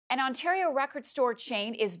An Ontario record store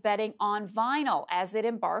chain is betting on vinyl as it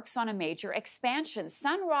embarks on a major expansion.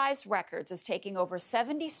 Sunrise Records is taking over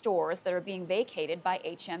 70 stores that are being vacated by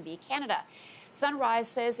HMV Canada. Sunrise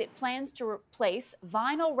says it plans to replace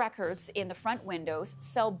vinyl records in the front windows,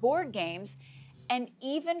 sell board games, and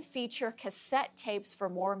even feature cassette tapes for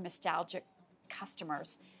more nostalgic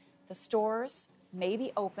customers. The stores may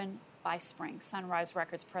be open by spring. Sunrise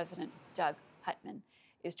Records president Doug Putman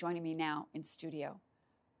is joining me now in studio.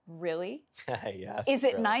 Really? Yes. Is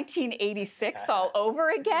it really. 1986 all over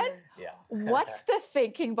again? Yeah. What's the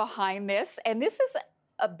thinking behind this? And this is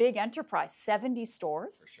a big enterprise, 70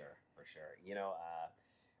 stores. For sure. You know,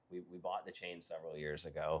 we bought the chain several years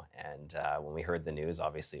ago, and when we heard the news,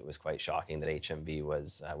 obviously it was quite shocking that HMV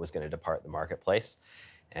was going to depart the marketplace.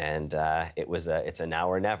 And it's a now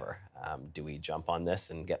or never. Do we jump on this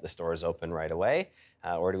and get the stores open right away,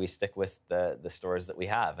 or do we stick with the stores that we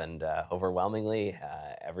have? And overwhelmingly,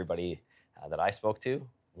 everybody that I spoke to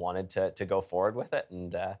wanted to go forward with it,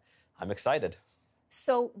 and I'm excited.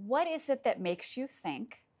 So what is it that makes you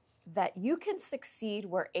think that you can succeed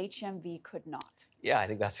where HMV could not? Yeah, I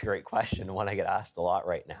think that's a great question, one I get asked a lot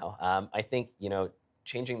right now. I think,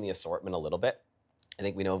 changing the assortment a little bit. I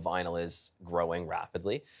think we know vinyl is growing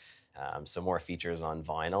rapidly, so more features on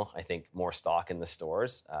vinyl. I think more stock in the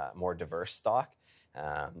stores, more diverse stock,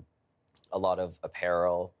 a lot of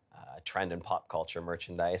apparel, trend and pop culture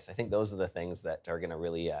merchandise. I think those are the things that are going to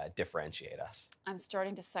really differentiate us. I'm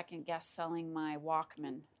starting to second guess selling my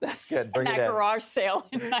Walkman. That's good. Bring in it that in. garage sale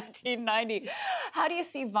in 1990. How do you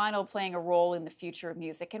see vinyl playing a role in the future of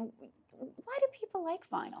music, and why do people like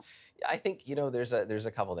vinyl? Yeah, I think, there's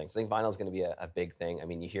a couple things. I think vinyl is going to be a big thing. I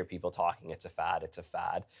mean, you hear people talking, it's a fad.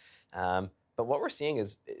 But what we're seeing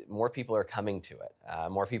is more people are coming to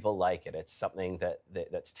it. More people like it. It's something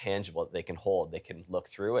that's tangible, that they can hold, they can look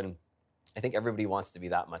through. And I think everybody wants to be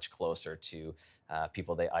that much closer to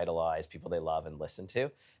people they idolize, people they love and listen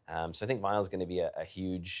to. So I think vinyl is going to be a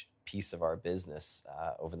huge piece of our business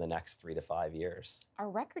over the next 3 to 5 years. Are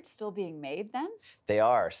records still being made then? They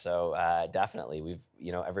are. So definitely,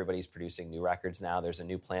 everybo's producing new records now. There's a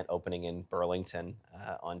new plant opening in Burlington,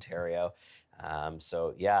 Ontario.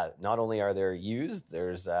 So yeah, not only are they used,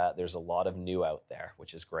 there's a lot of new out there,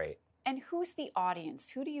 which is great. And who's the audience?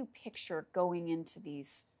 Who do you picture going into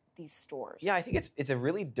these stores? Yeah, I think it's a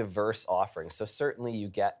really diverse offering. So certainly you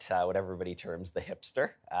get what everybody terms the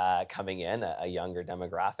hipster coming in, a younger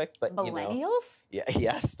demographic. But millennials?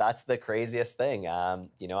 Yes, that's the craziest thing.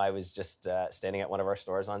 I was just standing at one of our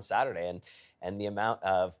stores on Saturday, and the amount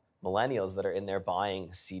of millennials that are in there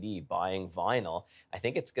buying CD, buying vinyl, I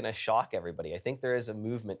think it's going to shock everybody. I think there is a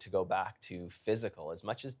movement to go back to physical. As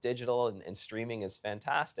much as digital and streaming is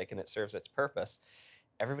fantastic and it serves its purpose,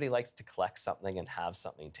 everybody likes to collect something and have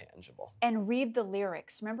something tangible. And read the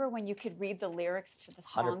lyrics. Remember when you could read the lyrics to the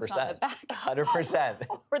songs 100%, on the back? 100%.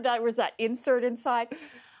 Or was that insert inside?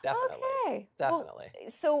 Definitely. Okay. Definitely. Well,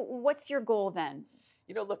 so what's your goal then?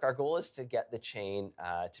 Look, our goal is to get the chain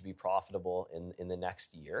to be profitable in the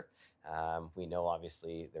next year. We know,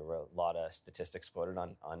 obviously, there were a lot of statistics quoted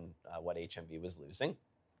on what HMV was losing.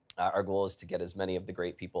 Our goal is to get as many of the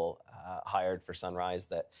great people hired for Sunrise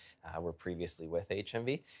that were previously with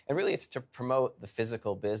HMV. And really, it's to promote the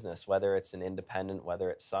physical business, whether it's an independent, whether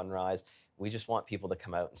it's Sunrise. We just want people to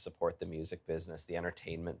come out and support the music business, the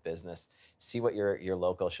entertainment business, see what your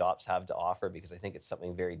local shops have to offer, because I think it's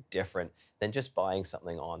something very different than just buying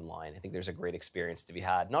something online. I think there's a great experience to be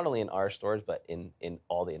had, not only in our stores, but in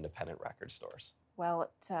all the independent record stores. Well,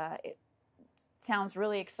 it sounds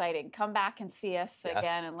really exciting. Come back and see us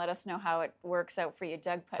again and let us know how it works out for you.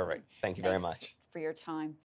 Doug Putman. Perfect. Thank you very much for your time.